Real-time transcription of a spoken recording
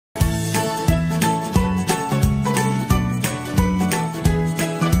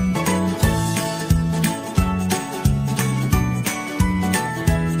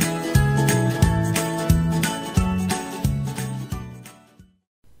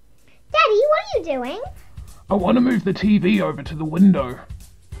you doing? I want to move the TV over to the window. Can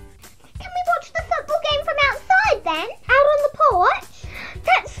we watch the football game from outside then? Out on the porch?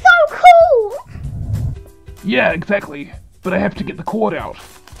 That's so cool! Yeah, exactly. But I have to get the cord out.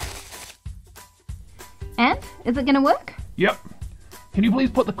 And? Is it gonna work? Yep. Can you please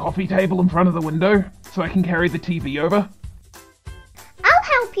put the coffee table in front of the window so I can carry the TV over? I'll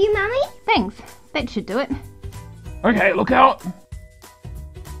help you, Mummy. Thanks. That should do it. Okay, look out.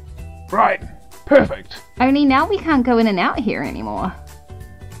 Right. Perfect. Only now we can't go in and out here anymore.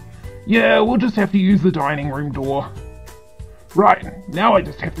 Yeah, we'll just have to use the dining room door. Right, now I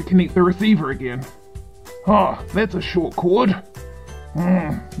just have to connect the receiver again. Oh, that's a short cord.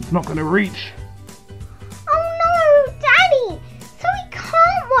 It's not gonna reach. Oh no, Daddy! So we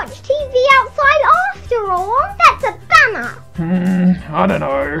can't watch TV outside after all? That's a bummer! I don't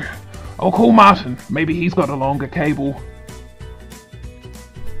know. I'll call Martin. Maybe he's got a longer cable.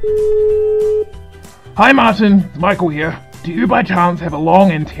 Hi Martin, it's Michael here. Do you by chance have a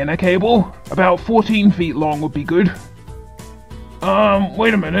long antenna cable? About 14 feet long would be good.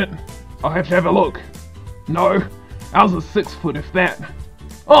 Wait a minute. I'll have to have a look. No, ours is 6 foot if that.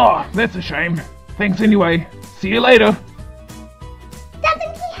 Oh, that's a shame. Thanks anyway. See you later. Doesn't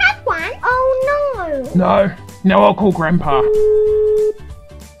he have one? Oh no! No, now I'll call Grandpa.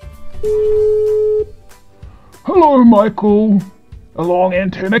 Hello, Michael. A long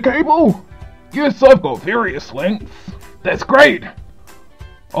antenna cable? Yes, I've got various lengths. That's great.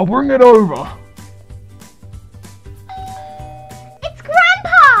 I'll bring it over. It's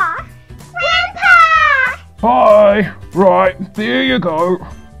Grandpa! Grandpa! Hi. Right, there you go.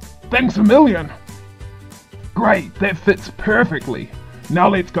 Thanks a million. Great, that fits perfectly. Now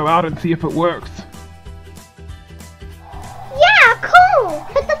let's go out and see if it works. Yeah, cool!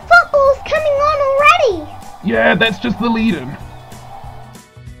 But the football's coming on already! Yeah, that's just the lead-in.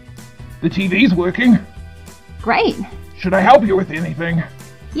 The TV's working. Great. Should I help you with anything?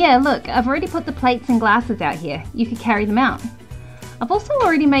 Yeah, look, I've already put the plates and glasses out here. You could carry them out. I've also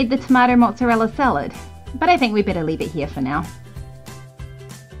already made the tomato mozzarella salad, but I think we better leave it here for now.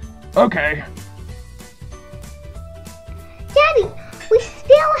 Okay. Daddy, we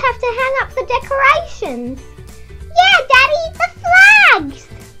still have to hang up the decorations. Yeah, Daddy, the flags!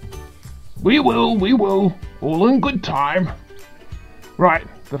 We will. All in good time. Right,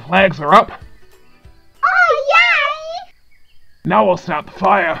 the flags are up. Oh, yay! Now I'll start the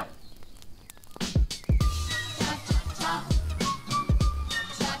fire.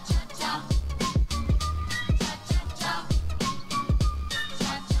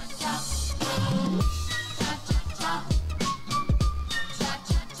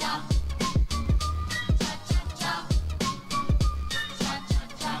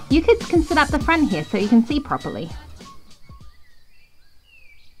 You kids can sit up the front here so you can see properly.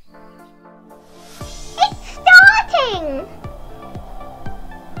 It's starting!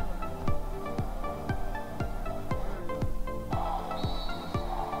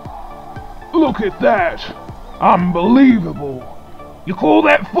 Look at that! Unbelievable! You call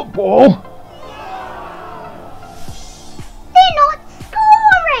that football? They're not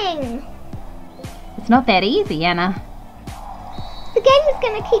scoring! It's not that easy, Anna. The game is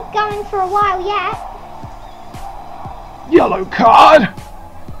going to keep going for a while yet. Yellow card?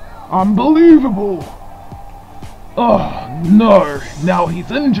 Unbelievable! Oh no, now he's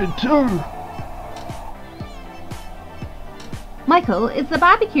injured too. Michael, is the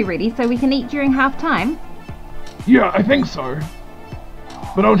barbecue ready so we can eat during half time? Yeah, I think so.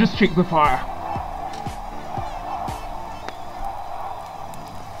 But I'll just check the fire.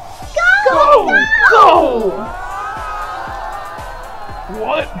 Go! Go!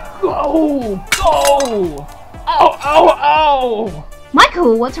 What? Go! Go! Ow, ow, ow!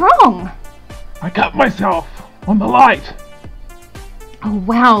 Michael, what's wrong? I cut myself on the light. Oh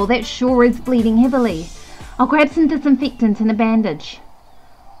wow, that sure is bleeding heavily. I'll grab some disinfectant and a bandage.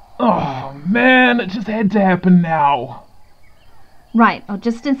 Oh man, it just had to happen now. Right, I'll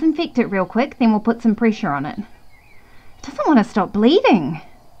just disinfect it real quick, then we'll put some pressure on it. It doesn't want to stop bleeding.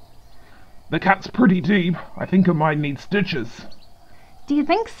 The cut's pretty deep. I think it might need stitches. Do you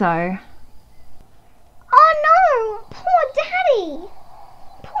think so? Oh no! Poor Daddy!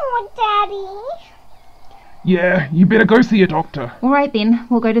 Poor Daddy! Yeah, you better go see a doctor. Alright then,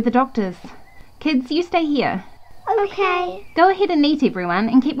 we'll go to the doctor's. Kids, you stay here. Okay. Go ahead and eat, everyone,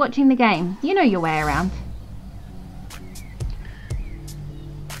 and keep watching the game. You know your way around.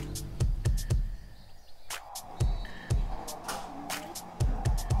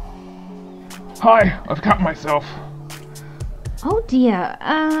 Hi, I've cut myself. Oh dear,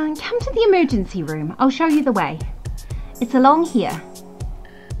 come to the emergency room. I'll show you the way. It's along here.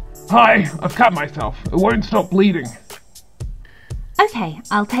 Hi, I've cut myself. It won't stop bleeding. Okay,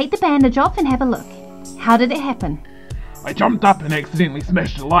 I'll take the bandage off and have a look. How did it happen? I jumped up and accidentally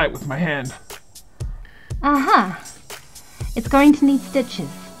smashed a light with my hand. Aha. It's going to need stitches.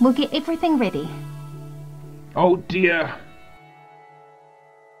 We'll get everything ready. Oh dear.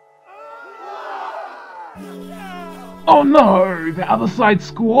 Oh no, the other side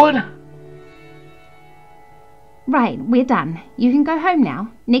scored? Right, we're done. You can go home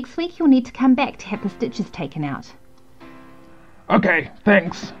now. Next week you'll need to come back to have the stitches taken out. Okay,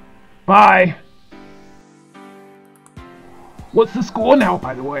 thanks. Bye. What's the score now,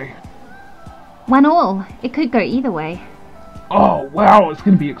 by the way? 1-1. It could go either way. Oh, wow, it's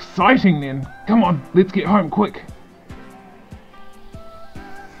going to be exciting then. Come on, let's get home quick.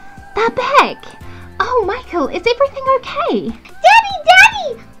 They're back! Oh, Michael, is everything okay?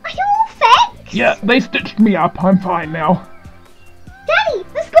 Daddy! Are you all fixed? Yeah, they stitched me up. I'm fine now. Daddy,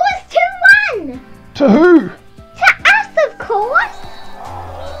 the score is 2-1! To who? To us, of course!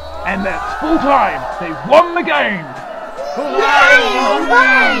 And that's full time. They've won the game.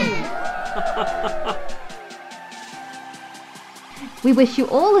 We wish you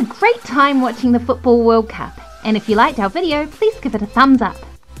all a great time watching the Football World Cup. And if you liked our video, please give it a thumbs up.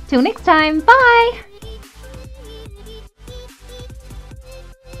 Till next time, bye!